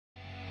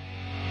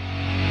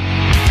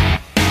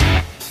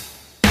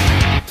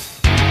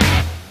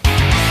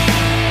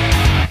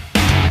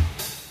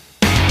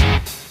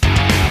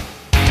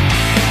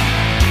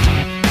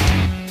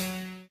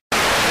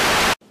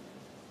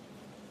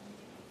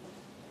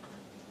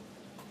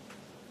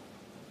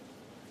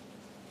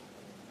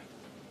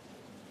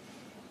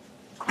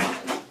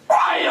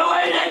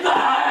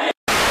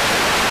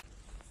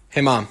Hey,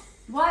 Mom.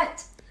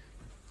 What?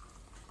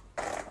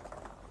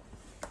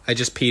 I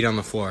just peed on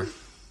the floor.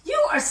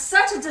 You are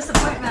such a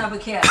disappointment of a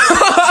kid.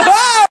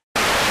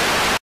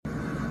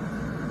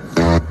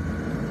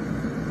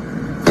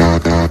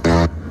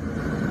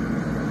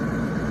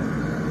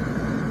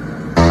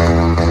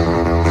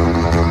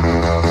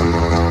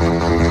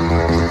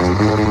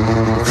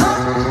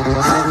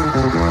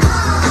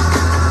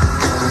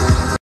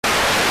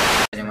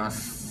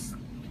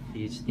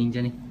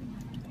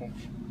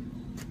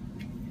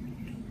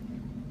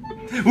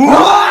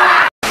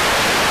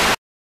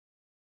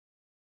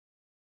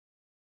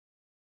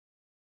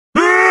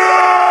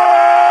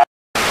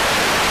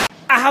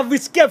 I have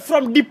escaped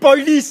from the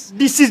police.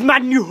 This is my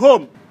new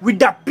home with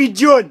that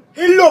pigeon.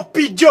 Hello,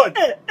 pigeon.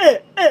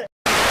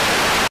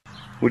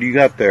 What do you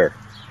got there?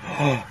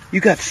 Oh, you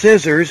got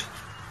scissors.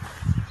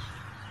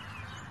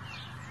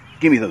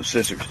 Give me those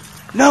scissors.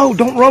 No,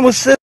 don't run with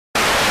scissors.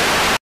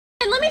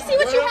 Let me see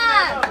what you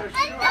have.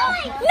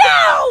 No!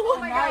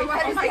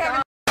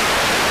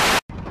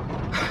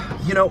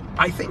 You know,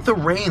 I think the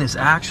rain is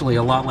actually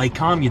a lot like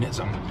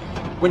communism.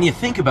 When you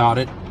think about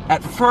it,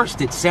 at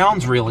first it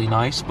sounds really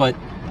nice, but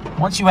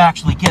once you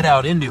actually get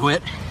out into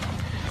it,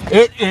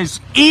 it is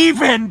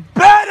even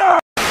better!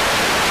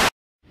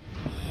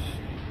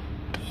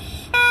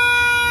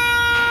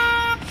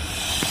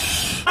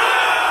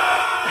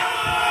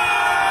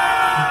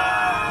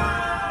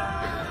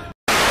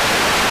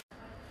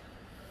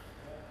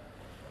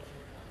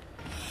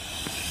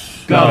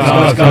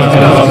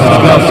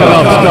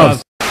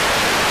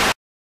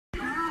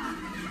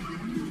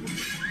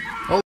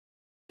 Oh,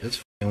 that's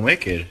fucking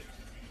wicked.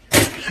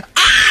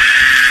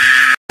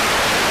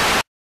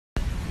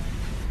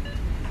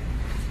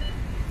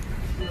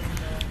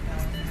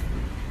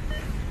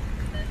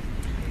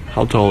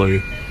 How tall are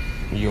you?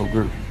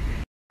 Yogurt.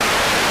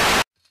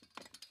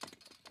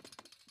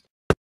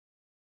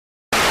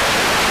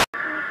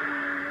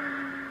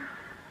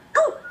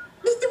 Oh,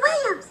 Mr.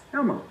 Williams.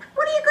 Elmo.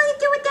 What are you going to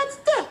do with that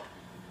stick?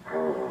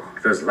 Oh,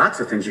 there's lots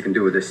of things you can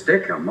do with this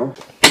stick, Elmo.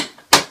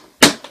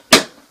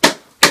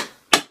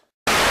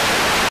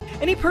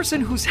 Any person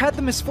who's had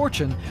the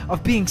misfortune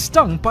of being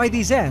stung by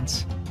these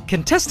ants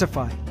can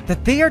testify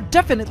that they are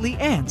definitely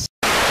ants.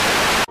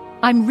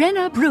 I'm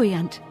Rena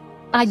Bruyant.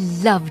 I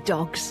love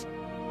dogs.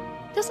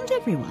 Doesn't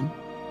everyone?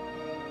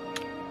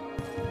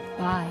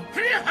 Bye.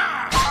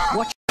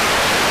 Watch.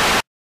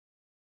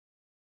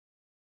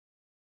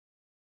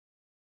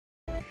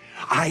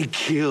 I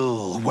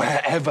kill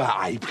wherever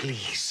I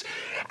please,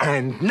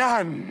 and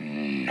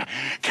none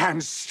can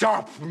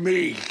stop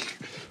me.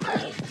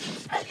 I'm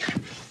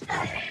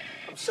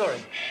sorry.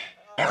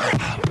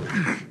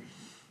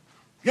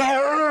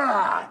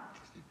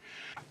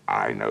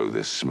 I know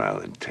the smell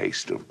and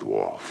taste of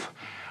dwarf.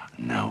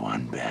 No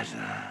one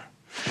better.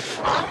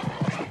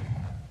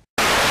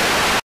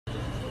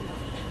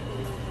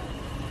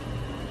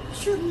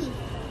 Shoot me.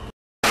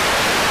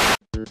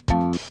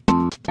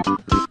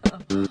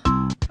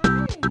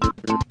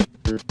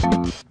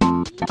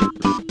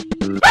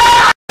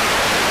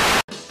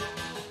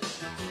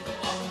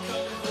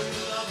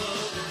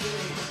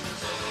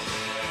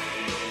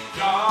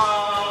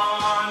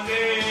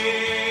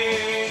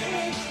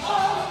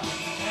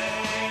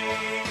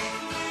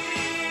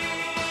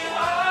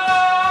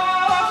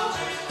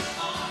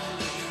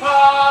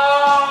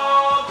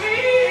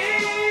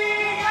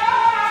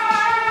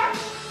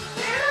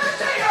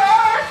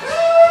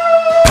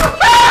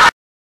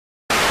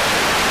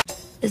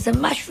 There's a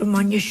mushroom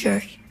on your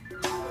shirt.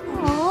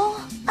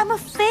 Oh, I'm a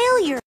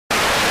failure.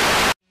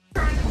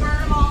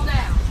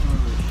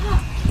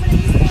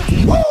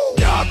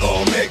 Y'all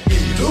gonna make me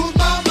lose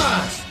my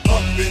mind.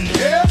 Up in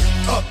here,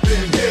 up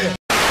in here.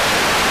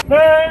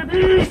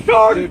 Baby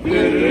shark,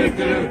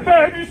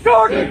 baby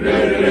shark,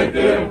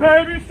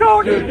 baby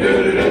shark,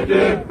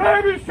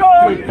 baby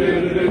shark,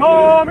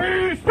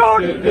 mommy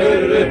shark,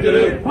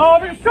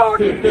 mommy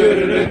shark,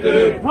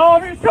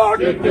 mommy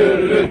shark,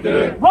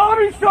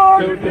 mommy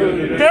shark.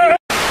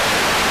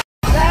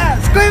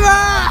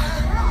 Screamer!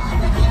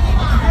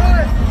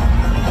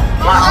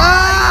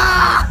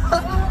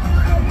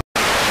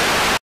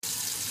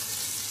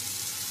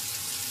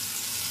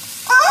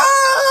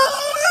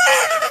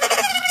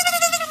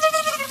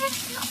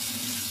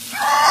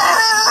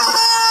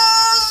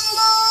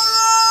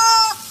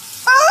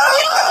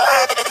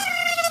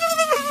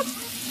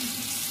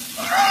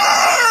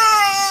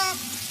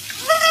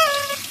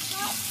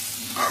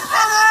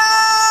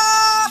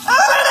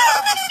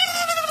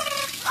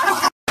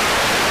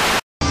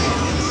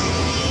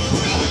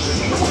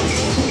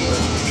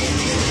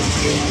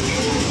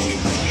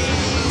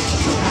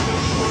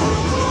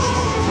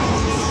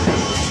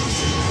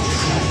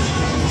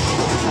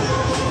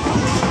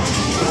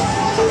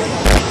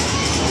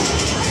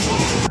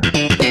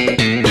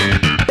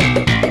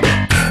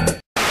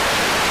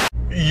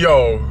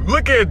 Yo,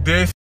 look at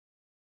this.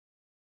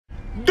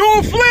 Do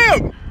a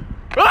flip!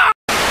 Ah!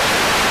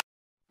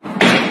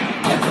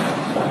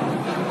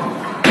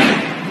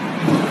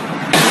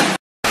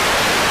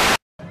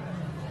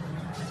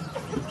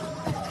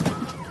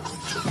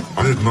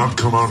 I didn't did not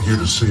come out here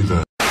to say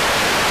that.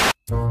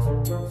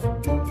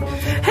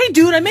 Hey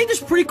dude, I made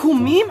this pretty cool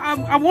meme.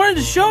 I wanted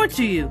to show it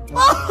to you.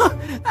 Oh,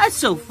 that's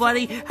so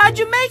funny. How'd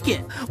you make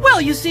it?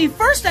 Well, you see,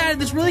 first I added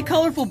this really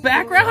colorful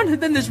background,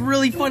 and then this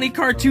really funny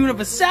cartoon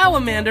of a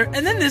salamander,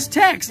 and then this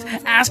text,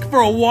 ask for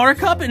a water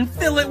cup and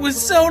fill it with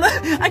soda.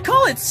 I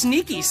call it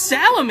Sneaky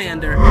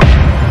Salamander.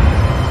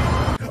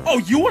 Oh,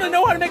 you want to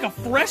know how to make a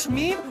fresh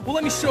meme? Well,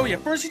 let me show you.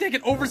 First, you take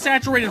an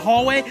oversaturated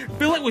hallway,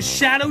 fill it with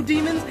shadow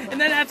demons, and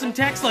then add some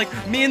text like,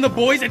 me and the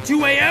boys at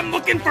 2 a.m.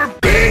 looking for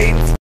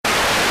beans!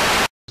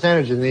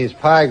 Percentage in these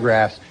pie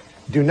graphs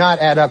do not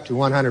add up to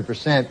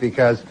 100%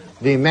 because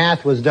the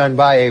math was done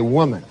by a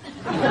woman.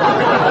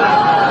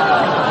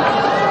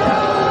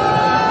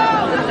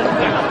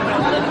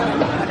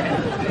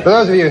 For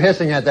those of you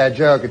hissing at that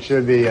joke, it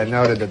should be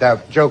noted that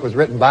that joke was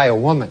written by a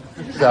woman.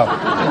 So,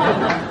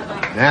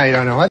 now you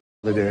don't know what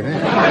to do, eh?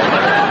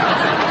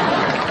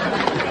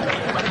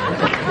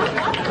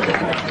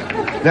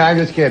 No, I'm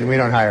just kidding. We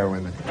don't hire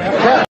women.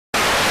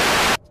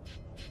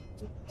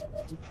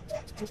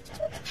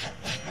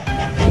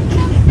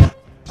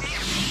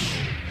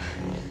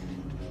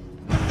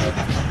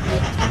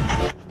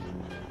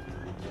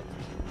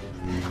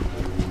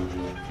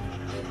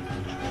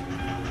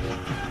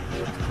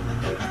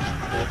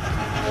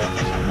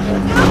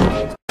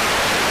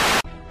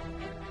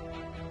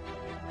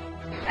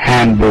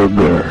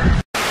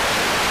 Hamburger.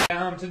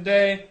 Down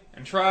today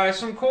and try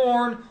some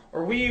corn,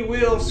 or we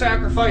will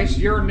sacrifice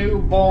your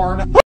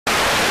newborn.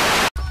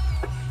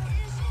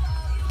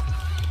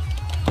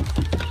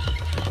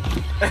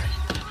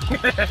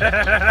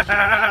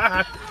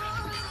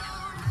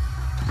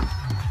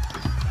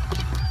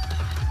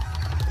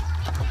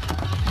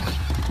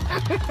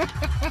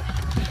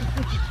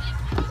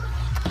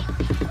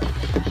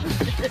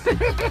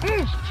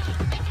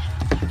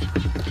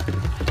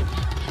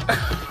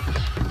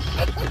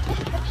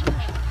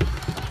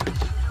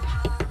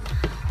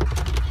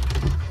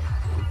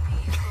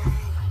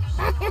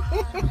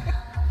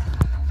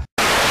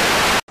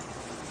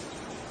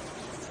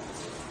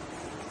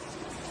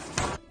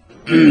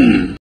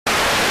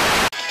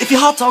 If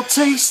your hot dog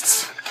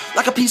tastes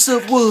like a piece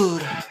of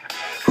wood,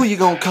 who you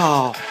gonna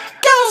call?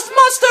 Ghost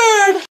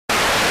Mustard!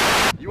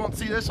 You won't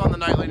see this on the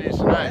nightly news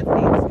tonight.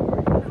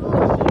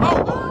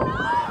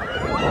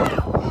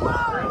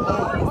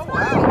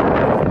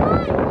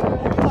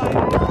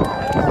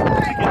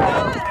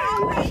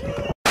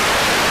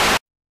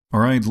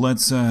 Alright,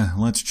 let's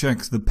check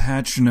the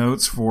patch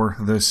notes for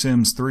The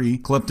Sims 3.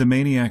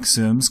 Kleptomaniac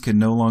Sims can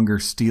no longer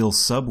steal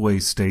subway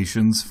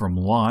stations from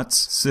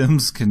lots.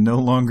 Sims can no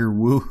longer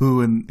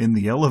woohoo in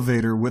the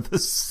elevator with a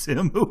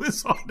Sim who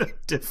is on a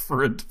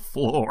different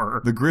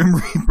floor. The Grim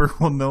Reaper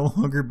will no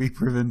longer be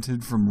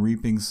prevented from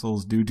reaping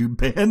souls due to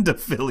band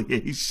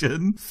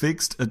affiliation.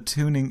 Fixed a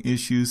tuning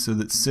issue so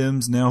that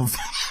Sims now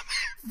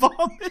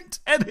vomit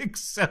at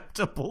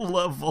acceptable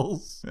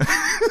levels.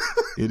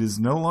 It is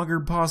no longer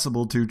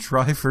possible to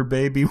try for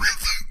baby with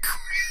a Grim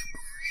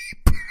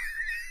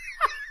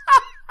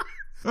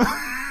Reaper.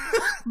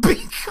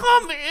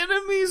 Become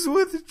enemies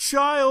with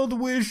child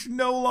wish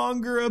no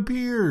longer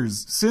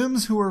appears.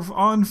 Sims who are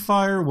on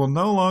fire will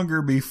no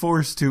longer be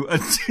forced to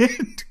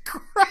attend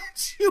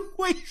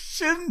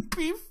graduation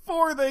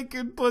before they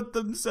can put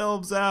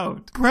themselves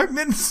out.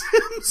 Pregnant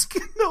Sims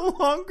can no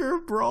longer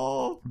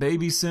brawl.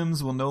 Baby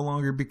Sims will no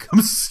longer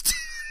become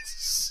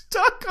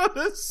stuck on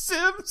a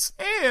Sim's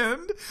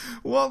hand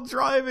while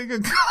driving a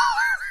car.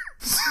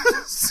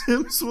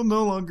 Sims will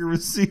no longer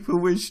receive a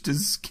wish to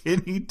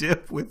skinny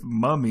dip with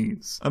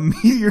mummies. A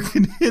meteor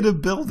can hit a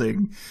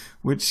building,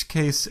 which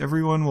case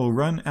everyone will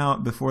run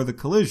out before the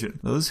collision.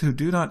 Those who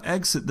do not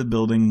exit the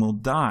building will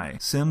die.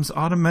 Sims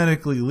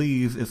automatically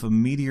leave if a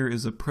meteor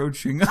is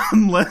approaching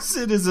unless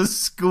it is a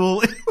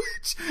school in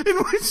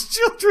which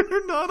children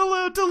are not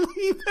allowed to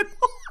leave and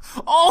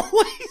will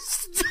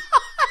always die.